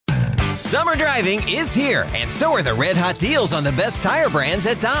Summer driving is here, and so are the red-hot deals on the best tire brands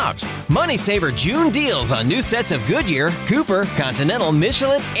at Dobbs. Money Saver June deals on new sets of Goodyear, Cooper, Continental,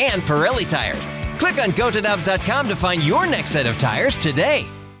 Michelin, and Pirelli tires. Click on GoToDobbs.com to find your next set of tires today.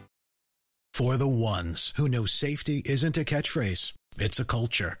 For the ones who know safety isn't a catchphrase, it's a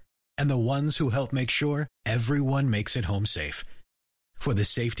culture. And the ones who help make sure everyone makes it home safe. For the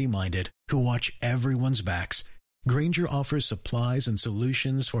safety-minded who watch everyone's backs, Grainger offers supplies and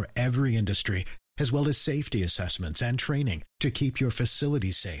solutions for every industry, as well as safety assessments and training to keep your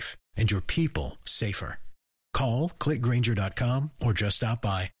facilities safe and your people safer. Call, click Grainger.com, or just stop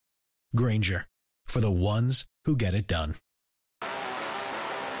by. Grainger, for the ones who get it done.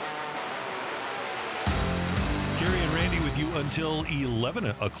 Kerry and Randy with you until 11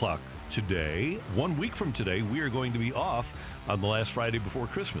 o'clock today. 1 week from today, we are going to be off on the last Friday before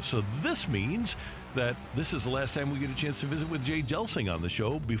Christmas. So this means that this is the last time we get a chance to visit with Jay Delsing on the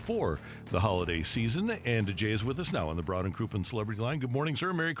show before the holiday season. And Jay is with us now on the Brown and Crouppen Celebrity Line. Good morning,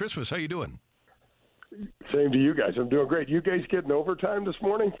 sir. Merry Christmas. How you doing? Same to you guys. I'm doing great. You guys getting overtime this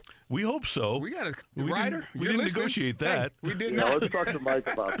morning? We hope so. We got a we rider. We didn't negotiate that. Hey, we did Yeah, not. let's talk to Mike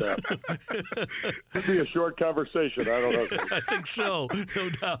about that. Could be a short conversation. I don't know. I think so, no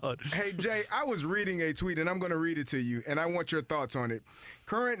doubt. Hey, Jay, I was reading a tweet, and I'm going to read it to you, and I want your thoughts on it.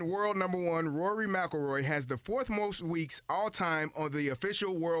 Current world number one, Rory McIlroy, has the fourth most weeks all-time on the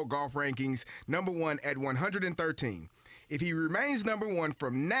official world golf rankings, number one at 113. If he remains number one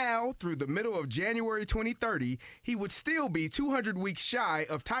from now through the middle of January 2030, he would still be 200 weeks shy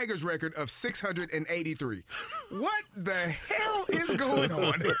of Tiger's record of 683. What the hell is going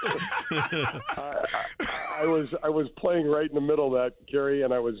on? I was playing right in the middle of that, Kerry,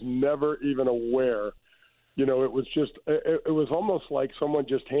 and I was never even aware. You know, it was just it was almost like someone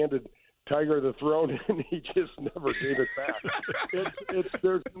just handed Tiger the throne and he just never gave it back.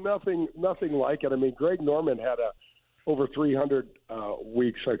 There's nothing like it. I mean, Greg Norman had over 300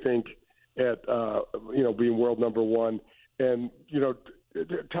 weeks, I think, at being world number one. And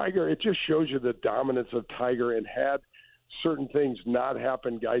Tiger, it just shows you the dominance of Tiger. And had certain things not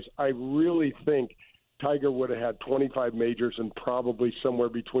happened, guys, I really think Tiger would have had 25 majors and probably somewhere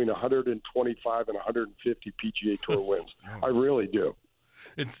between 125 and 150 PGA Tour wins. I really do.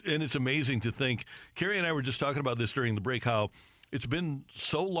 It's amazing to think. Kerry and I were just talking about this during the break, how it's been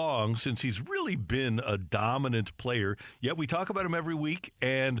so long since he's really been a dominant player, yet we talk about him every week,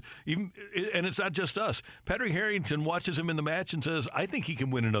 and it's not just us. Patrick Harrington watches him in the match and says, I think he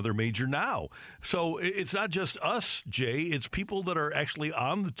can win another major now. So it's not just us, Jay. It's people that are actually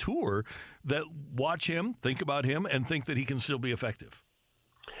on the tour that watch him, think about him, and think that he can still be effective.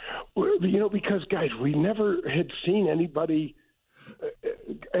 Well, because, guys, we never had seen anybody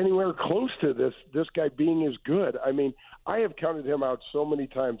anywhere close to this guy being as good. I mean, I have counted him out so many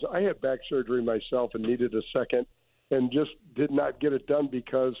times. I had back surgery myself and needed a second and just did not get it done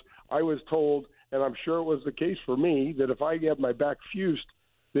because I was told, and I'm sure it was the case for me, that if I had my back fused,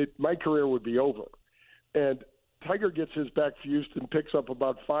 that my career would be over. And Tiger gets his back fused and picks up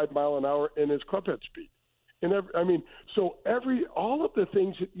about 5 miles an hour in his club head speed. And all of the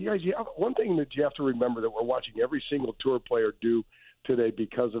things that you guys, one thing that you have to remember that we're watching every single tour player do today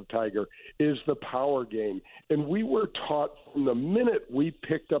because of Tiger is the power game. And we were taught from the minute we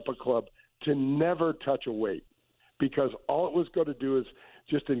picked up a club to never touch a weight, because all it was going to do is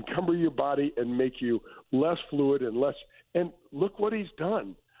just encumber your body and make you less fluid and less. And look what he's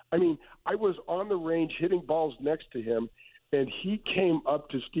done. I mean, I was on the range hitting balls next to him, and he came up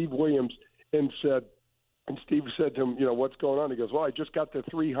to Steve Williams and Steve said to him, what's going on? He goes, well, I just got to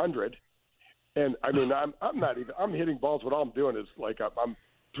 300. And I mean, I'm hitting balls. What I'm doing is like I'm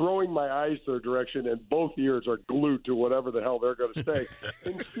throwing my eyes their direction, and both ears are glued to whatever the hell they're going to say.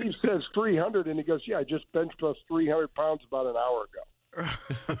 And Steve says 300, and he goes, yeah, I just bench pressed 300 pounds about an hour ago.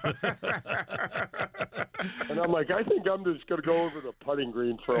 And I'm like, I think I'm just going to go over the putting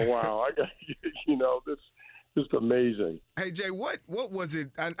green for a while. I got, this just amazing. Hey, Jay, what was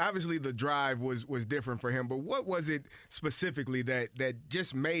it? And obviously, the drive was different for him, but what was it specifically that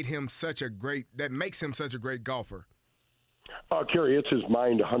just made him makes him such a great golfer? Kerry, it's his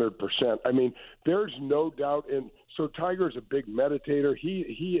mind 100%. I mean, there's no doubt. And so Tiger's a big meditator.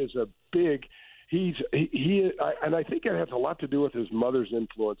 He is a big. And I think it has a lot to do with his mother's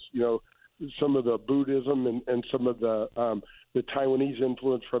influence. Some of the Buddhism and some of the Taiwanese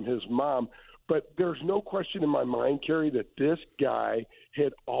influence from his mom. But there's no question in my mind, Kerry, that this guy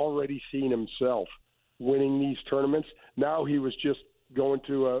had already seen himself winning these tournaments. Now he was just going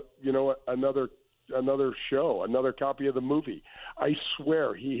to another show, another copy of the movie. I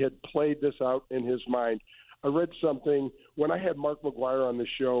swear he had played this out in his mind. I read something when I had Mark McGwire on the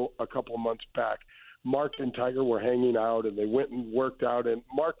show a couple of months back. Mark and Tiger were hanging out, and they went and worked out, and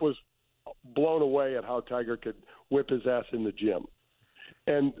Mark was blown away at how Tiger could whip his ass in the gym.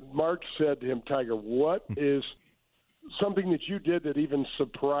 And Mark said to him, Tiger, what is something that you did that even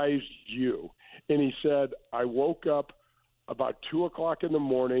surprised you? And he said, I woke up about 2 o'clock in the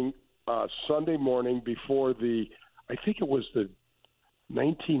morning, Sunday morning, before I think it was the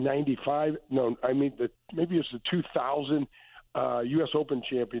 1995, maybe it was the 2000 U.S. Open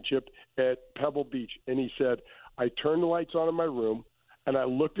Championship at Pebble Beach. And he said, I turned the lights on in my room, and I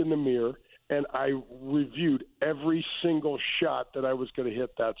looked in the mirror, and I reviewed every single shot that I was going to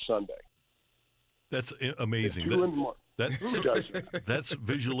hit that Sunday. That's amazing. That's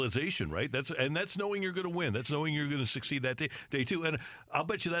visualization, right? That's knowing you're going to win. That's knowing you're going to succeed that day too. And I'll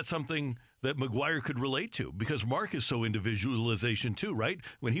bet you that's something that McGwire could relate to, because Mark is so into visualization too, right?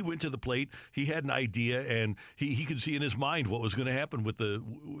 When he went to the plate, he had an idea, and he could see in his mind what was going to happen with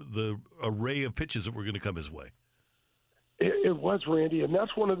the array of pitches that were going to come his way. It was, Randy, and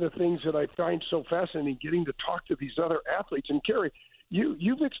that's one of the things that I find so fascinating, getting to talk to these other athletes. And Kerry,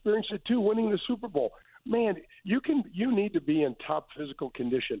 you've experienced it too, winning the Super Bowl. Man, you need to be in top physical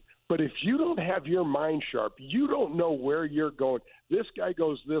condition, but if you don't have your mind sharp, you don't know where you're going. This guy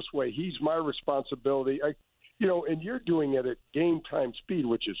goes this way. He's my responsibility. And you're doing it at game time speed,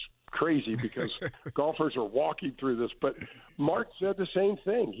 which is crazy because golfers are walking through this. But Mark said the same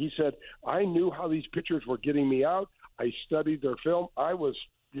thing. He said, I knew how these pitchers were getting me out. I studied their film. I was,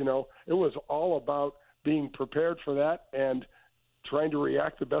 it was all about being prepared for that and trying to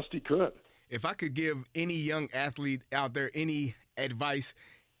react the best he could. If I could give any young athlete out there any advice,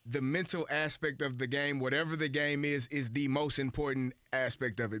 the mental aspect of the game, whatever the game is the most important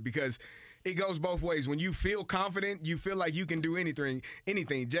aspect of it, because it goes both ways. When you feel confident, you feel like you can do anything.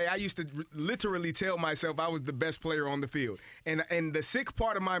 Jay, I used to literally tell myself I was the best player on the field. And the sick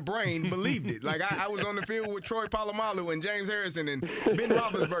part of my brain believed it. Like I was on the field with Troy Polamalu and James Harrison and Ben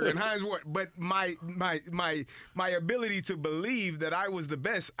Roethlisberger and Hines Ward. But my ability to believe that I was the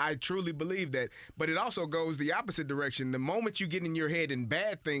best, I truly believe that. But it also goes the opposite direction. The moment you get in your head and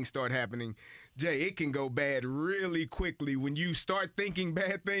bad things start happening, Jay, it can go bad really quickly. When you start thinking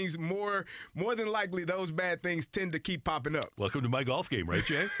bad things, more than likely those bad things tend to keep popping up. Welcome to my golf game, right,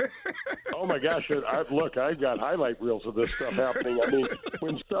 Jay? Oh, my gosh. I've got highlight reels of this stuff happening. I mean,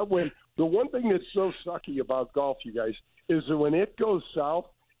 when the one thing that's so sucky about golf, you guys, is that when it goes south,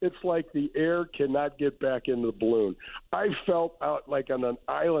 it's like the air cannot get back into the balloon. I felt out like on an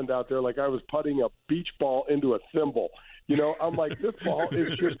island out there, like I was putting a beach ball into a thimble. I'm like, this ball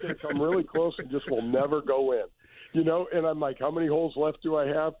is just going to come really close and just will never go in. And I'm like, how many holes left do I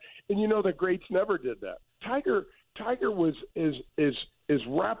have? And the greats never did that. Tiger is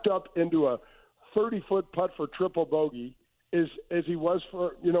wrapped up into a 30-foot putt for triple bogey as he was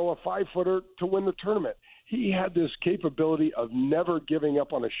for, a 5-footer to win the tournament. He had this capability of never giving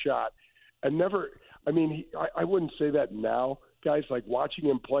up on a shot and never – I wouldn't say that now. Guys, like watching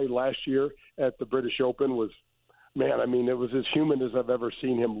him play last year at the British Open was – man, it was as human as I've ever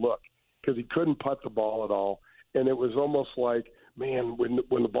seen him look, because he couldn't putt the ball at all. And it was almost like, man, when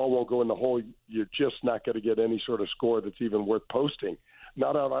the ball won't go in the hole, you're just not going to get any sort of score that's even worth posting.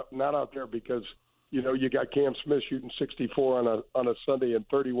 Not out there, because, you got Cam Smith shooting 64 on a Sunday and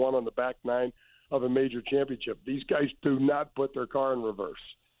 31 on the back nine of a major championship. These guys do not put their car in reverse.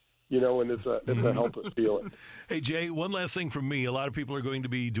 And it's a helpless feeling. Hey, Jay, one last thing from me. A lot of people are going to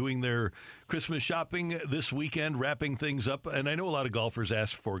be doing their Christmas shopping this weekend, wrapping things up. And I know a lot of golfers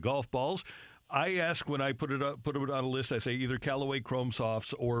ask for golf balls. I ask when I put it on a list, I say either Callaway Chrome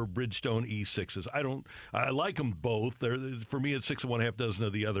Softs or Bridgestone E6s. I like them both. For me, it's 6 of one, half dozen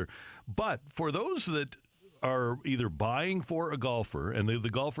of the other. But for those that are either buying for a golfer and the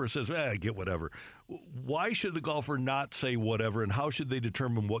golfer says, get whatever. Why should the golfer not say whatever, and how should they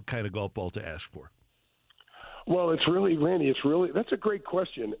determine what kind of golf ball to ask for? Well, it's really, Randy, that's a great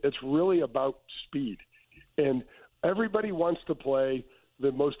question. It's really about speed. And everybody wants to play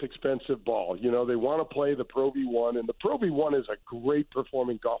the most expensive ball. They want to play the Pro V1, and the Pro V1 is a great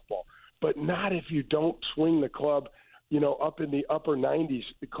performing golf ball, but not if you don't swing the club up in the upper 90s,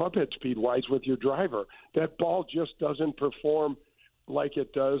 club head speed-wise with your driver. That ball just doesn't perform like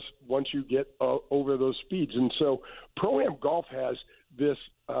it does once you get over those speeds. And so Pro-Am Golf has this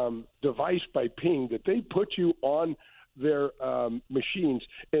device by Ping that they put you on their machines,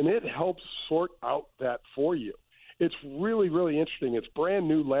 and it helps sort out that for you. It's really, really interesting. It's brand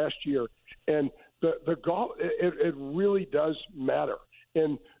new last year, and the golf, it really does matter.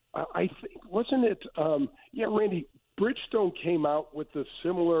 And I think, wasn't it, Randy, Bridgestone came out with the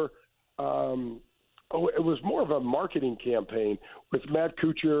similar it was more of a marketing campaign with Matt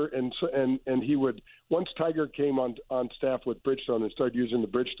Kuchar, and he would, once Tiger came on staff with Bridgestone and started using the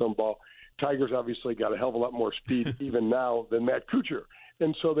Bridgestone ball, Tiger's obviously got a hell of a lot more speed even now than Matt Kuchar.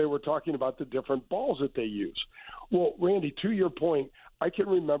 And so they were talking about the different balls that they use. Well, Randy, to your point, I can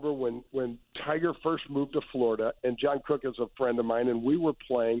remember when Tiger first moved to Florida, and John Cook is a friend of mine, and we were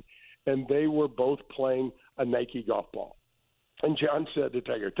playing, and they were both playing a Nike golf ball. And John said to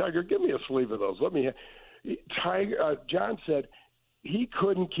Tiger, give me a sleeve of those. John said he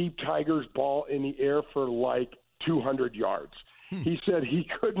couldn't keep Tiger's ball in the air for like 200 yards. He said he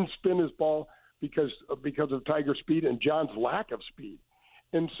couldn't spin his ball because of Tiger's speed and John's lack of speed.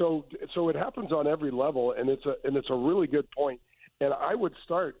 And so it happens on every level, and it's a really good point. And I would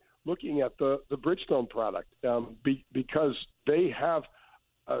start looking at the Bridgestone product because they have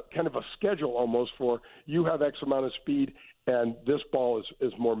kind of a schedule almost for you have X amount of speed, and this ball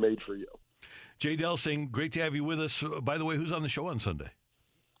is more made for you. Jay Delsing, great to have you with us. By the way, who's on the show on Sunday?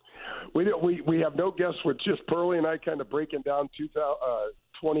 We have no guests with just Pearlie and I kind of breaking down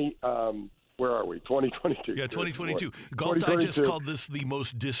 2020. Where are we? 2022. Yeah, 2022. Golf Digest called this the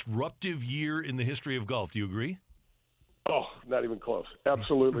most disruptive year in the history of golf. Do you agree? Oh, not even close.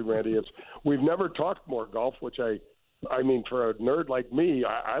 Absolutely, Randy. We've never talked more golf, which I mean, for a nerd like me,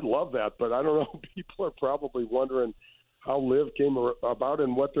 I love that. But I don't know. People are probably wondering how LIV came about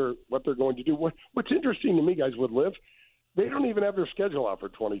and what they're going to do. What's interesting to me, guys, with LIV, they don't even have their schedule out for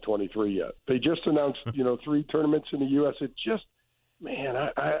 2023 yet. They just announced, 3 tournaments in the U.S. It just, man,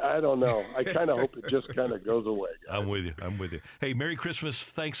 I don't know. I kind of hope it just kind of goes away, guys. I'm with you. Hey, Merry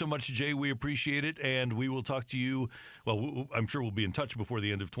Christmas. Thanks so much, Jay. We appreciate it. And we will talk to you. Well, I'm sure we'll be in touch before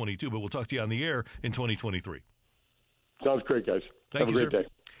the end of 22, but we'll talk to you on the air in 2023. Sounds great, guys. Have a great day.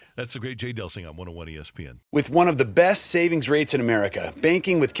 That's the great Jay Delsing on 101 ESPN. With one of the best savings rates in America,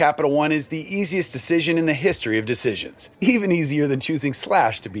 banking with Capital One is the easiest decision in the history of decisions. Even easier than choosing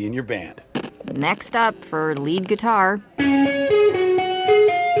Slash to be in your band. Next up for lead guitar.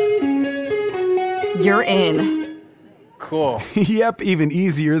 You're in. Cool. Yep, even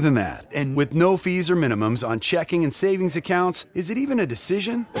easier than that. And with no fees or minimums on checking and savings accounts, is it even a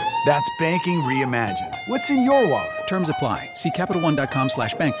decision? That's banking reimagined. What's in your wallet? Terms apply. See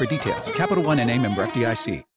CapitalOne.com/bank for details. Capital One NA, member FDIC.